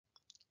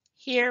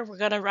Here we're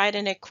going to write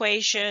an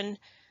equation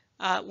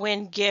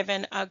when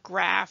given a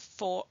graph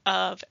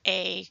of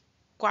a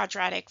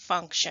quadratic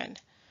function.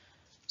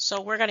 So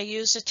we're going to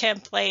use the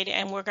template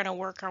and we're going to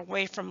work our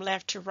way from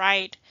left to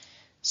right.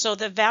 So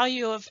the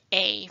value of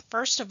a,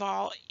 first of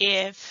all,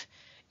 if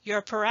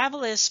your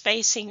parabola is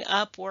facing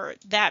upward,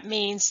 that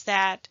means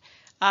that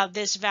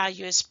this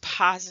value is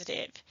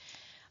positive.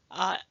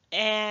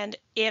 And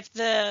if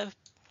the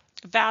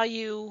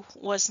value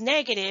was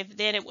negative,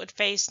 then it would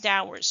face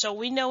downward. So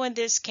we know in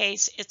this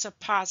case it's a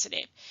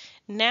positive.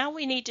 Now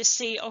we need to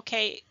see,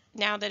 okay,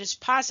 now that it's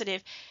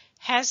positive,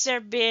 has there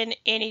been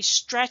any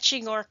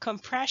stretching or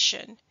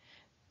compression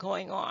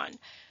going on?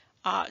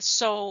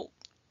 So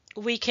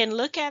we can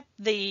look at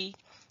the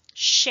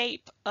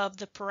shape of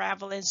the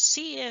parabola and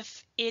see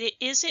if it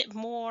is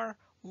more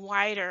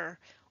wider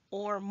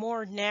or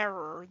more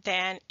narrower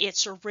than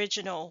its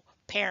original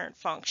parent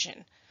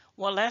function.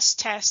 Well, let's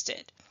test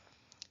it.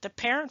 The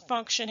parent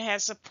function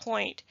has a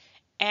point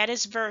at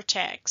its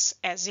vertex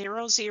at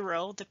 0,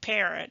 0, the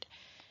parent,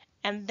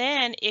 and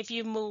then if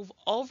you move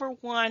over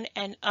 1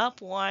 and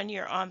up 1,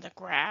 you're on the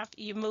graph.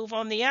 You move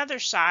on the other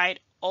side,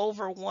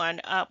 over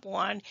 1, up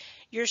 1,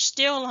 you're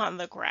still on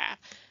the graph.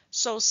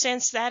 So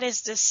since that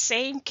is the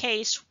same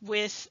case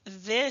with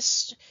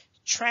this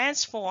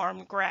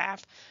transform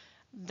graph,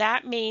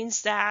 that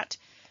means that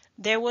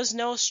there was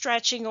no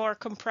stretching or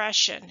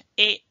compression.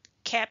 It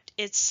kept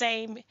its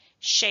same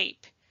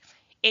shape.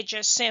 It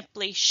just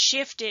simply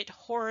shifted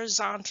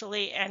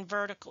horizontally and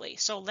vertically.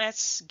 So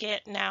let's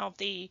get now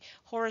the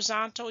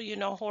horizontal. You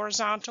know,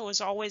 horizontal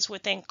is always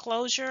within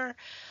closure.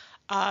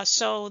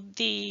 So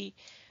the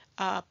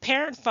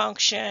parent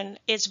function,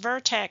 its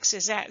vertex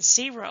is at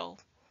 0.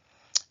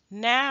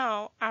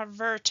 Now our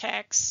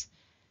vertex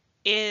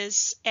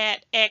is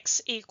at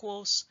x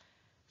equals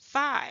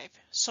 5.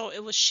 So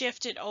it was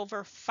shifted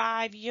over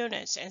 5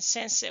 units. And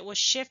since it was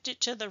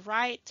shifted to the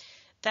right,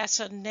 that's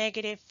a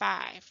negative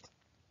 5.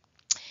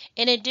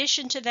 In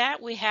addition to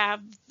that, we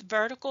have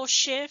vertical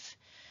shift.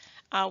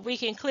 We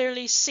can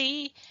clearly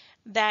see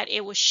that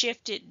it was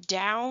shifted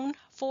down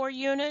 4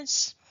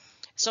 units.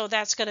 So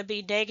that's going to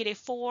be negative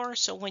 4.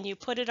 So when you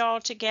put it all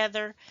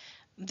together,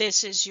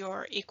 this is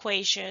your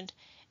equation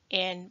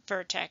in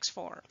vertex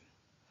form.